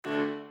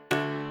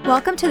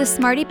Welcome to the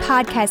Smarty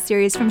Podcast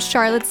series from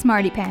Charlotte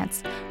Smarty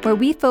Pants, where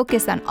we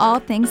focus on all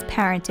things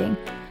parenting.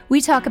 We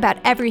talk about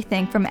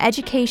everything from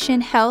education,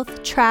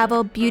 health,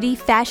 travel, beauty,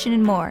 fashion,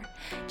 and more.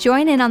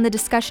 Join in on the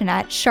discussion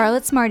at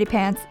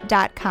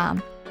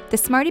charlottesmartypants.com. The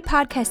Smarty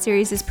Podcast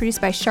series is produced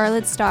by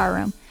Charlotte Star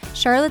Room,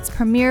 Charlotte's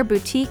premier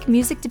boutique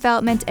music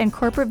development and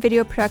corporate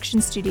video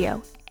production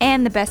studio,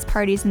 and the best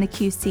parties in the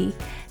QC,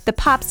 the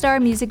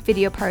Popstar music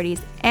video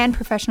parties, and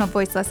professional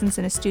voice lessons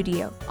in a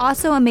studio.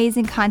 Also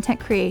amazing content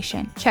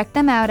creation. Check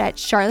them out at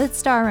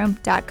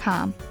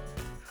charlottestarroom.com.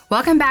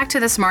 Welcome back to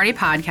the Smarty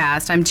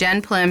Podcast. I'm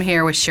Jen Plim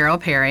here with Cheryl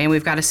Perry, and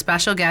we've got a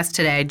special guest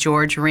today,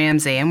 George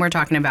Ramsey, and we're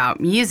talking about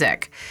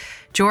music.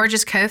 George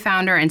is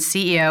co-founder and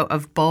CEO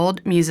of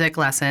Bold Music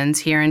Lessons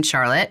here in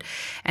Charlotte,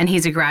 and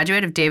he's a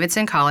graduate of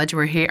Davidson College,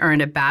 where he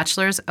earned a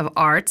Bachelor's of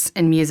Arts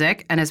in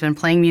Music and has been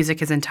playing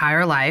music his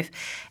entire life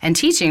and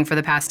teaching for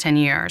the past 10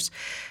 years.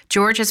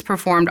 George has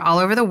performed all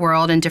over the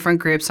world in different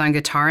groups on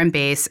guitar and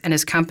bass, and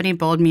his company,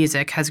 Bold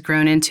Music, has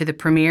grown into the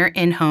premier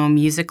in-home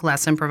music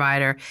lesson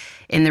provider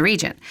in the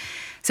region.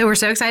 So we're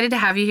so excited to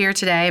have you here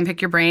today and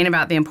pick your brain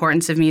about the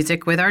importance of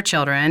music with our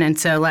children. And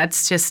so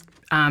let's just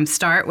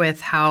start with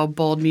how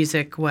Bold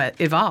Music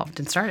evolved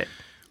and started.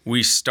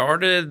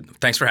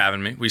 Thanks for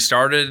having me. We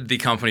started the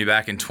company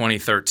back in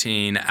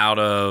 2013 out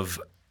of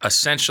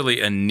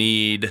essentially a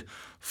need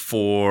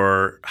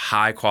for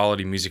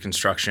high-quality music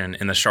instruction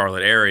in the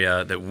Charlotte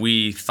area that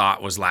we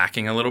thought was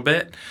lacking a little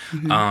bit.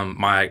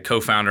 Mm-hmm. My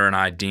co-founder and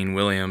I, Dean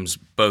Williams,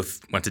 both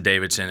went to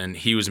Davidson, and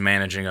he was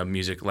managing a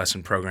music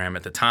lesson program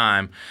at the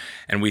time,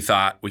 and we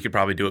thought we could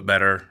probably do it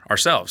better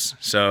ourselves.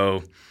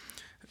 So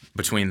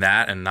between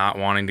that and not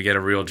wanting to get a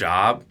real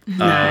job,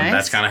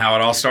 that's kind of how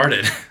it all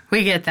started.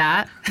 We get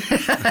that.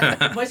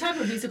 What type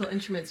of musical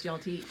instruments do y'all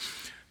teach?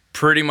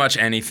 Pretty much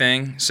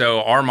anything.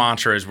 So our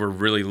mantra is we're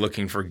really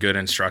looking for good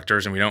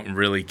instructors, and we don't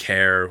really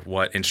care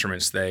what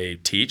instruments they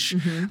teach.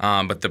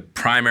 Mm-hmm. But the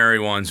primary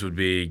ones would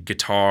be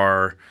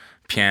guitar,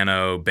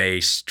 piano,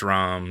 bass,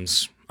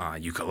 drums,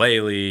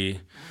 ukulele,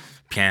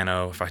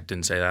 piano, if I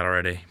didn't say that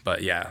already.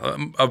 But yeah,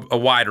 a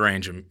wide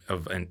range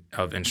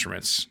of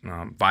instruments,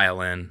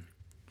 violin.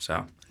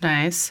 So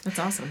nice. That's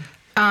awesome.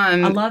 I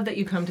love that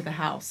you come to the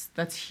house.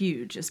 That's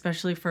huge,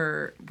 especially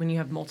for when you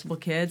have multiple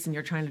kids and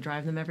you're trying to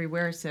drive them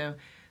everywhere. So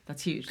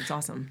that's huge. It's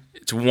awesome.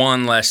 It's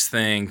one less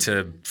thing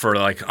for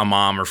like a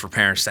mom or for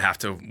parents to have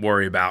to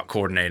worry about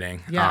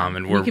coordinating. Yeah,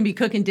 and you can be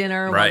cooking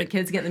dinner while the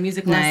kids get the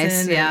music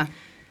lesson. Yeah.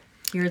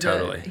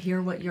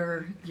 Hear what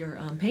you're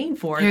paying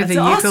for. Hear That's the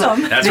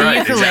awesome. That's the right.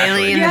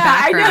 ukulele Exactly. in the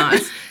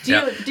background.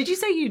 Did you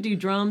say you do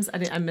drums? I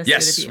missed it.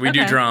 Yes, we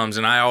do drums,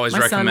 and I always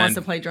recommend. My son recommend. wants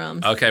to play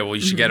drums. Okay, well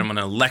you should get him an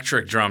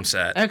electric drum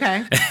set.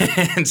 Okay.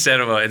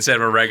 instead of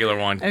a regular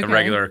one, a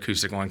regular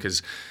acoustic one,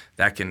 because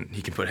he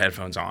can put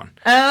headphones on.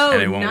 Oh,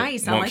 and it won't,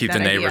 nice! Won't keep the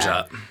neighbors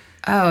up.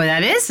 Oh,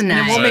 that is nice.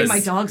 And it won't make my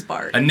dogs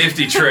bark. A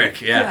nifty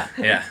trick. Yeah.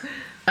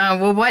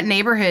 Well, what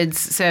neighborhoods?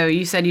 So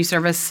you said you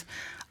service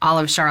all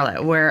of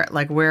Charlotte. Where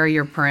are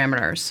your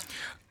parameters?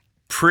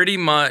 Pretty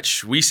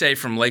much, we say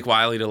from Lake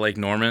Wylie to Lake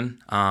Norman,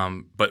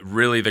 but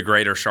really the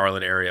greater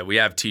Charlotte area. We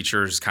have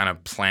teachers kind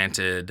of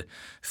planted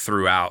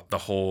throughout the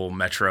whole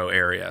metro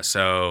area.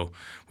 So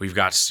we've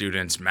got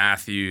students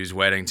Matthews,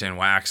 Weddington,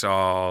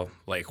 Waxhaw,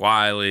 Lake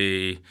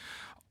Wylie,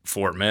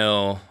 Fort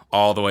Mill,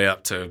 all the way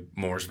up to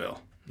Mooresville,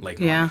 Lake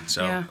Norman.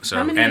 So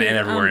and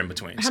everywhere in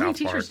between. How many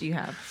teachers do you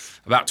have?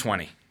 About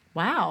 20.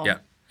 Wow. Yeah.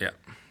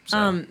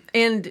 So.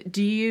 And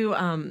do you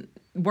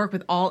work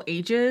with all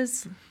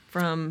ages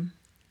from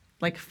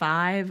like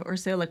 5 or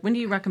so? Like, when do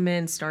you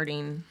recommend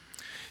starting?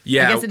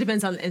 Yeah. I guess it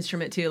depends on the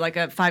instrument too. Like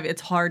at 5,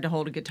 it's hard to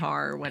hold a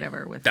guitar or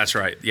whatever. That's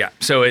right. Yeah.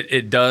 So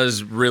it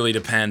does really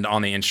depend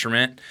on the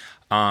instrument.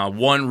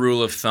 One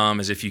rule of thumb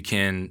is if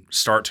you're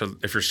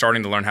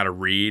starting to learn how to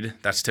read,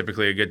 that's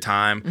typically a good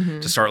time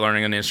to start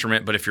learning an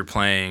instrument. But if you're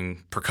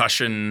playing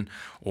percussion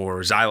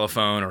or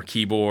xylophone or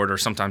keyboard or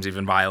sometimes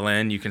even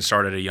violin, you can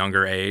start at a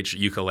younger age,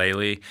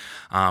 ukulele.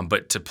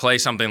 But to play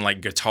something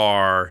like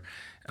guitar,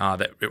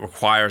 it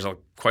requires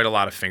quite a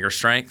lot of finger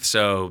strength.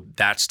 So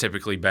that's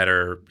typically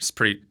better. It's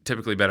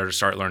typically better to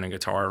start learning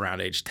guitar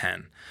around age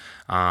 10.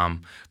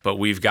 But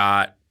we've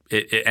got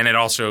and it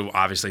also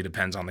obviously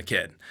depends on the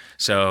kid.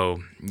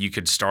 So you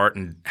could start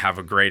and have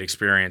a great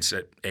experience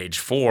at age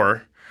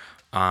 4,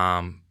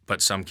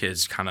 but some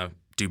kids kind of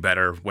do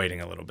better waiting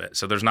a little bit.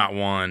 So there's not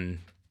one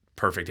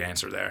perfect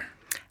answer there.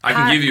 I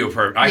can give you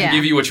can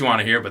give you what you want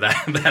to hear, but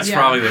that's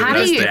probably the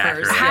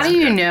accurate. How do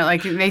you know?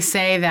 Like they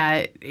say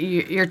that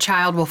your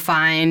child will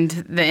find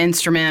the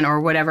instrument or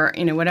whatever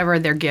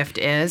their gift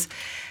is.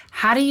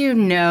 How do you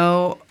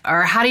know,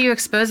 or how do you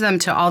expose them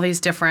to all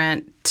these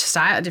different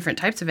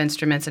types of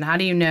instruments, and how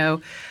do you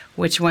know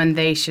which one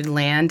they should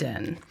land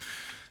in?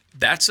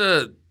 That's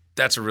a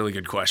really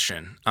good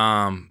question.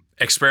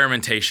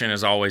 Experimentation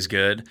is always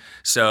good.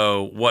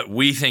 So what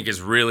we think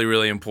is really,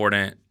 really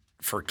important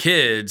for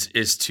kids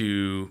is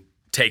to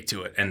take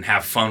to it and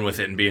have fun with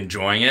it and be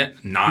enjoying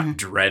it, not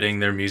dreading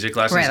their music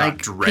lessons, Right, not like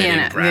dreading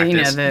piano,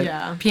 practice.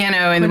 Piano,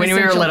 and when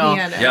we were little,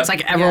 Piano. it's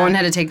like everyone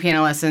had to take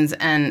piano lessons,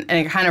 and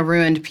it kind of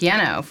ruined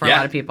piano for a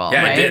lot of people.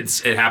 Yeah, right? it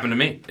did. It happened to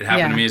me. It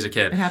happened to me as a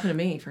kid. It happened to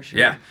me for sure.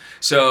 Yeah.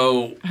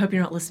 So I hope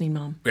you're not listening,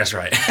 Mom. that's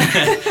right.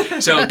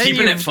 So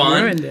keeping it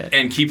fun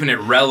and keeping it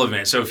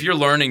relevant. So if you're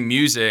learning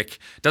music,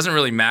 it doesn't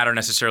really matter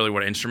necessarily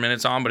what instrument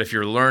it's on, but if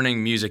you're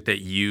learning music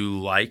that you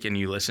like and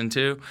you listen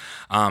to,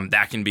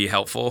 that can be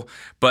helpful.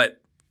 But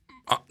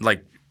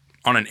like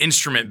on an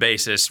instrument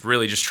basis,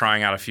 really just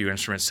trying out a few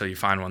instruments till you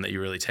find one that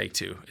you really take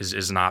to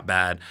is not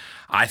bad.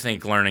 I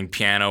think learning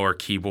piano or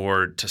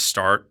keyboard to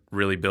start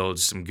really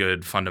builds some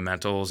good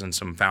fundamentals and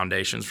some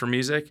foundations for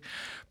music.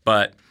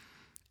 But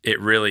it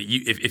really,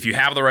 if you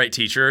have the right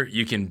teacher,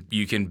 you can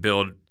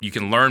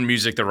learn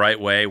music the right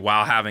way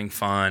while having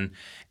fun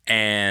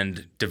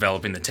and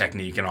developing the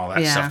technique and all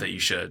that stuff that you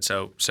should.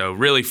 So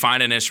really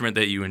find an instrument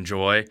that you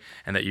enjoy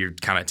and that you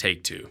kind of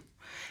take to.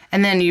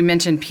 And then you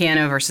mentioned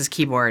piano versus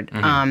keyboard.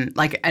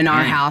 Like in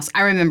our house,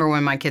 I remember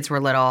when my kids were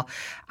little,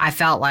 I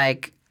felt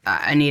like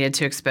I needed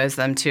to expose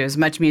them to as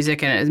much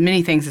music and as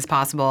many things as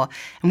possible,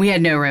 and we had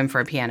no room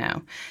for a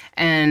piano.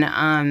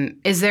 And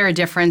is there a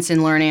difference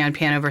in learning on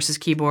piano versus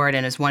keyboard,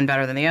 and is one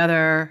better than the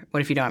other?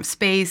 What if you don't have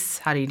space?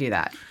 How do you do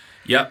that?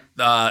 Yep.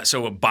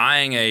 So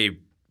buying a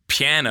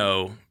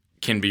piano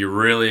can be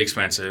really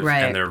expensive,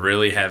 and they're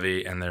really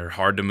heavy, and they're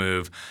hard to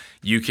move.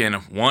 You can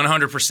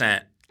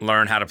 100%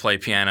 learn how to play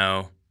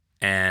piano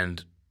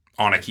and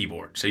on a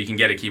keyboard. So you can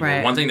get a keyboard.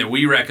 Right. One thing that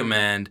we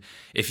recommend,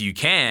 if you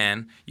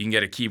can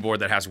get a keyboard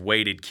that has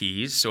weighted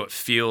keys, so it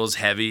feels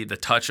heavy. The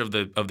touch of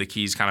the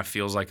keys kind of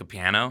feels like a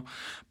piano,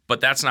 but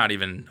that's not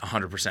even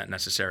 100%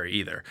 necessary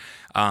either.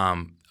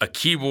 A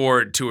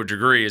keyboard, to a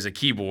degree, is a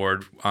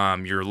keyboard.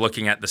 You're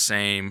looking at the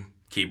same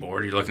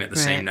keyboard. You're looking at the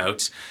same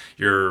notes.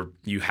 You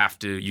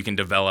can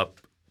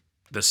develop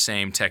the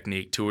same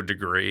technique to a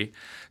degree.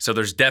 So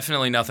there's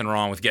definitely nothing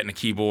wrong with getting a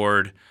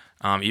keyboard.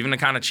 Even a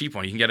kind of cheap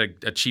one. You can get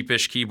a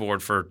cheapish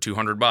keyboard for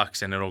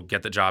 $200 and it'll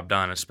get the job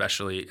done,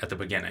 especially at the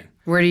beginning.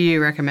 Where do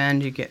you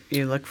recommend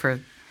you look for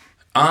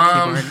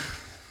keyboard?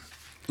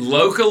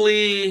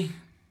 Locally,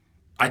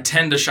 I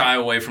tend to shy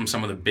away from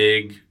some of the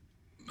big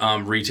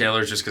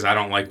retailers just because I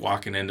don't like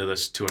walking into a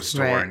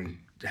store and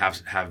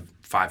have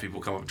 5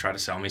 people come up and try to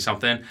sell me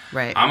something.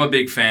 Right. I'm a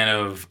big fan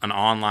of an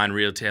online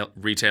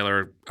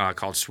retailer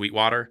called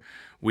Sweetwater.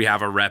 We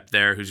have a rep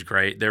there who's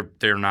great.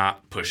 They're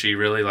not pushy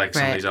really like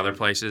some of these other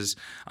places.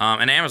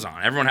 And Amazon.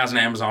 Everyone has an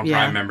Amazon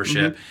Prime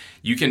membership.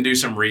 You can do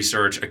some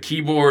research. A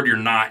keyboard, you're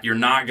not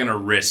going to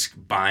risk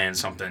buying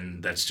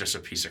something that's just a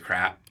piece of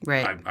crap.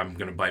 Right. I'm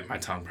going to bite my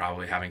tongue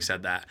probably having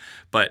said that.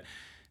 But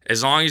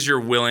as long as you're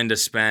willing to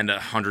spend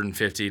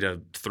 $150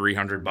 to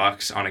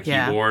 $300 on a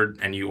keyboard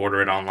and you order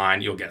it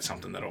online, you'll get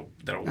something that'll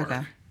work.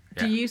 Okay.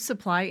 Do you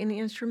supply any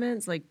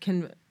instruments? Like,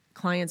 can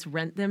clients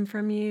rent them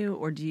from you,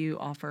 or do you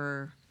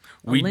offer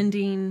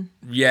lending?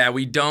 Yeah,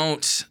 we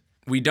don't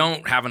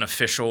have an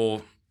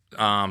official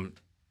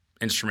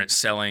instrument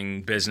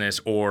selling business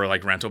or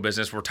like rental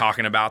business. We're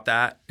talking about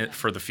that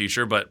for the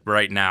future, but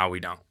right now we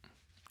don't.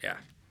 Yeah.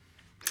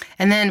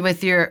 And then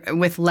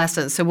with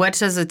lessons, so what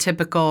does a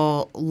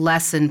typical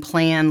lesson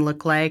plan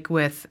look like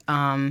with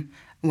one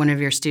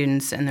of your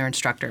students and their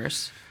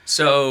instructors?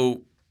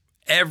 So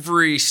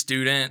every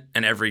student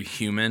and every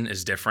human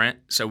is different.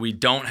 So we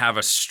don't have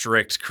a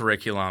strict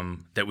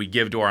curriculum that we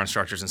give to our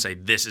instructors and say,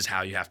 this is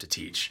how you have to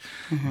teach.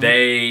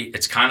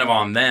 It's kind of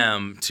on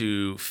them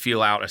to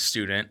feel out a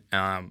student,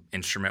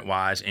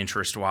 instrument-wise,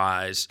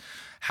 interest-wise,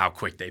 how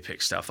quick they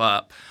pick stuff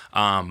up.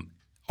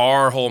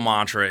 Our whole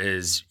mantra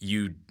is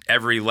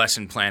every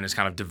lesson plan is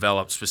kind of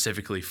developed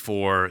specifically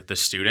for the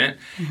student.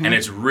 And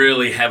it's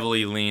really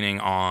heavily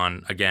leaning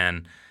on,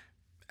 again,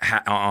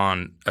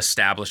 on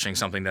establishing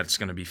something that's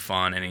going to be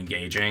fun and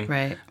engaging,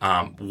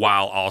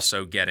 while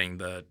also getting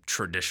the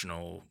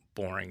traditional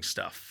boring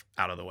stuff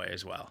out of the way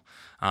as well.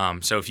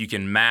 So if you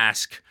can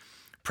mask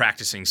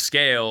practicing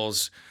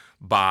scales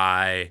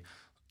by,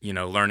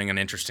 learning an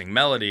interesting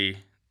melody,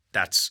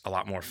 that's a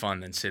lot more fun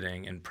than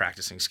sitting and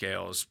practicing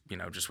scales,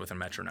 just with a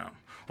metronome.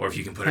 Or if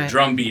you can put a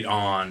drum beat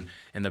on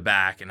in the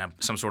back and have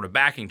some sort of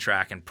backing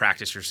track and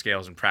practice your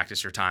scales and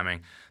practice your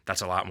timing,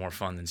 that's a lot more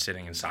fun than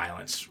sitting in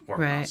silence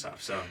working on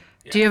stuff. So,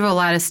 Do you have a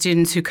lot of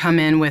students who come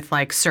in with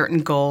like certain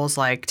goals,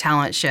 like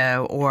talent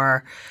show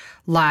or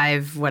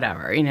live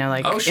whatever,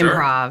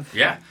 improv?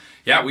 Yeah.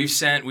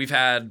 We've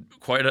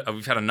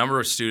had a number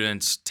of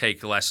students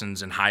take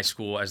lessons in high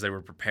school as they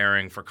were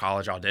preparing for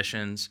college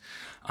auditions.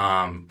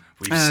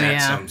 We've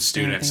sent some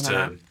students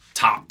to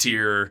top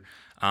tier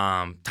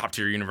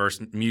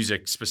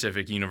music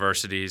specific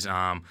universities.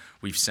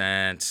 We've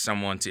sent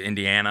someone to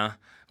Indiana,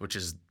 which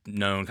is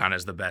known kind of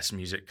as the best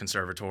music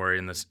conservatory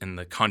in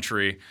the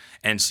country.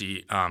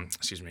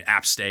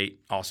 App State,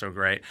 also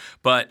great.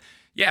 But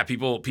yeah,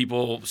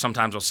 people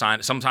sometimes will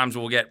sign. Sometimes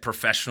we'll get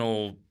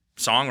professional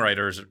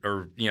songwriters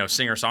or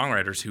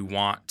singer-songwriters who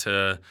want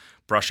to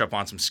brush up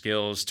on some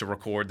skills to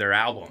record their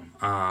album.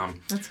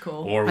 That's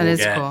cool. Or That we'll is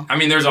get, cool. I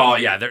mean,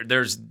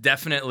 there's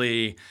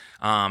definitely,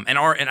 and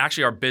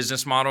actually our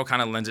business model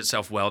kind of lends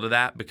itself well to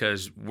that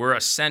because we're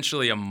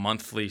essentially a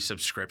monthly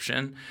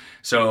subscription.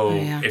 So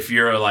if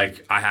you're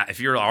if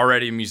you're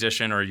already a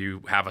musician or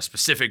you have a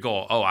specific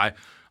goal,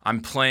 I'm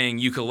playing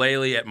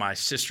ukulele at my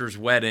sister's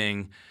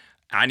wedding,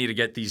 I need to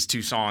get these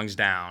 2 songs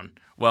down.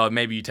 Well,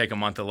 maybe you take a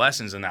month of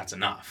lessons and that's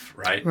enough,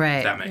 right? Right.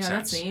 If that makes Yeah,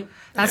 sense. that's neat.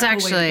 That's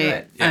That's a cool way to do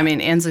actually, it. I mean,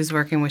 Ansley's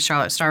working with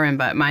Charlotte Starroom,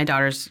 but my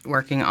daughter's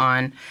working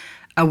on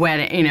a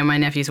wedding, my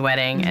nephew's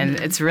wedding, and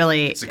it's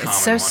really, a common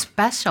so one.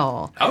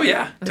 special. Oh,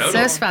 yeah. It's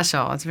Totally. so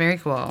special. It's very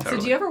cool. So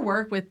do you ever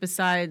work with,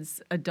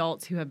 besides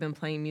adults who have been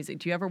playing music,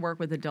 do you ever work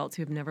with adults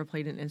who have never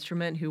played an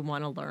instrument who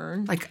want to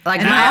learn? Like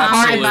And my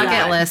Absolutely.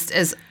 bucket list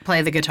is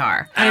play the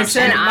guitar.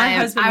 Absolutely. And my I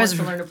husband was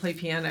wants to learn to play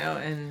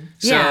piano, and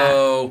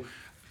So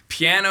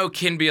piano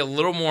can be a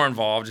little more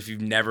involved if you've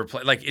never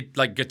played.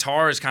 Like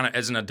guitar is kind of,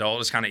 as an adult,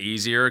 is kind of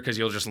easier because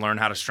you'll just learn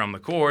how to strum the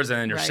chords and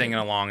then you're Right. singing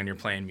along and you're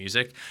playing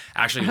music.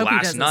 Actually, I hope he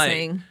last doesn't night.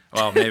 sing.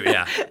 Well, maybe,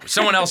 yeah.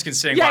 Someone else can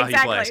sing Yeah, while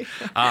exactly.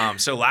 he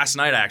plays. So last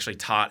night I actually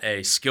taught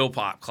a skill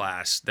pop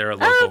class. They're a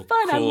local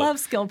fun. I cool- love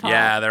skill pop.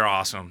 Yeah, they're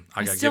awesome.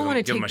 I gotta still want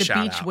to give them take a the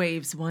shout beach out.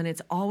 waves one.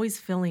 It's always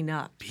filling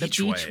up. Beach the beach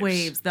waves.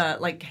 waves, the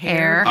like Hair.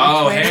 hair.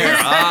 Oh, beach waves. hair.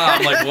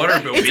 I'm like, what are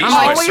beach waves?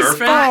 always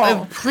Surfing?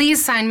 full.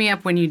 Please sign me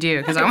up when you do,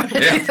 because I want to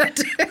do Yeah. that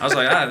too. I was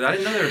like, I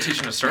didn't know they were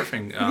teaching a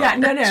surfing. Yeah,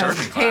 no,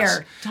 surfing class.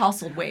 hair,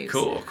 tousled waves.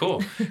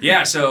 Cool.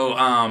 Yeah, so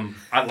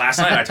last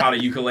night I taught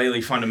a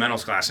ukulele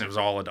fundamentals class, and it was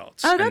all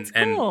adults. Oh, that's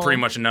and cool. pretty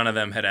much none of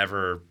them had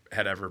ever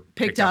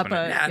Picked up a-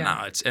 yeah, yeah.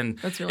 no,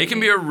 That's really it can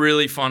be a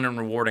really fun and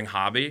rewarding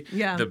hobby.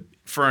 Yeah.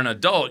 For an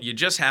adult, you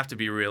just have to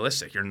be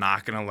realistic. You're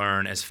not going to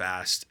learn as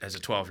fast as a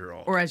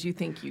 12-year-old. Or as you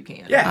think you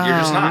can. Yeah, you're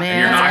just Oh, not. man. And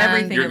you're That's not.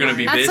 everything You're in going to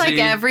be life. busy. That's like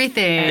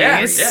everything. Yeah,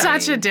 It's yeah.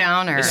 such a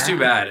downer. It's too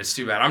bad. It's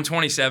too bad. I'm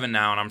 27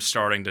 now, and I'm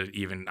starting to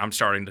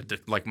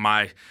like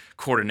my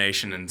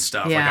coordination and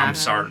stuff. Like Yeah. I'm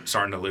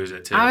starting to lose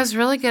it too. I was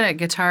really good at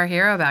Guitar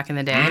Hero back in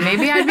the day.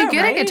 Maybe I'd be good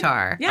Right? at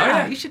guitar. Yeah, Oh,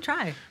 yeah. you should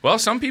try. Well,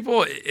 some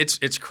people,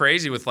 it's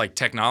crazy with like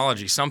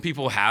technology. Some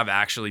people have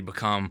actually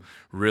become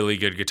really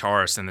good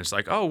guitarists, and it's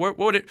like, oh,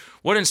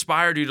 what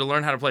inspired you to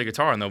learn how to play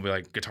guitar? And they'll be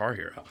like, Guitar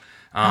Hero.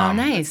 Oh,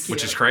 nice.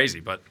 Which is crazy,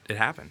 but it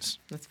happens.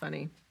 That's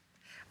funny.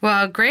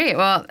 Well, great.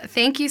 Well,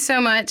 thank you so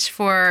much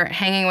for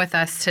hanging with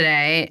us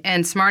today.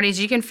 And Smarties,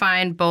 you can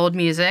find Bold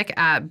Music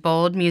at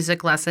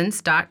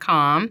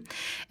boldmusiclessons.com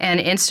and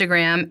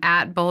Instagram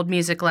at Bold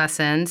Music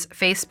Lessons,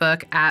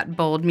 Facebook at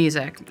Bold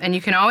Music. And you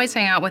can always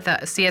hang out with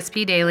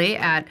CSP Daily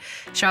at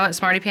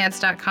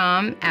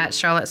charlottesmartypants.com, at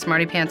Charlotte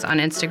Smarty Pants on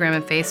Instagram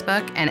and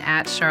Facebook, and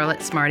at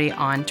Charlotte Smarty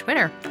on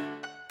Twitter.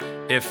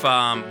 If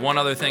one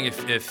other thing,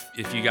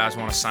 if you guys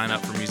want to sign up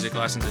for music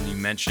lessons and you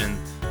mention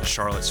the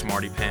Charlotte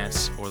Smarty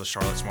Pants or the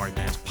Charlotte Smarty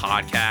Pants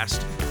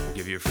podcast, we'll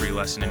give you a free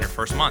lesson in your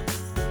first month.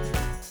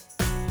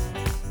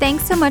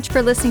 Thanks so much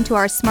for listening to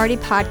our Smarty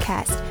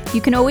podcast.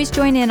 You can always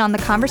join in on the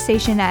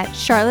conversation at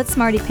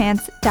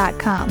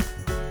charlottesmartypants.com.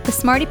 The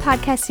Smarty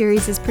podcast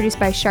series is produced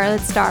by Charlotte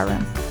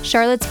Starroom,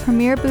 Charlotte's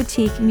premier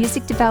boutique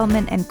music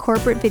development and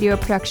corporate video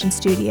production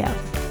studio.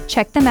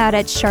 Check them out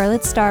at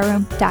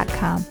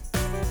charlottestarroom.com.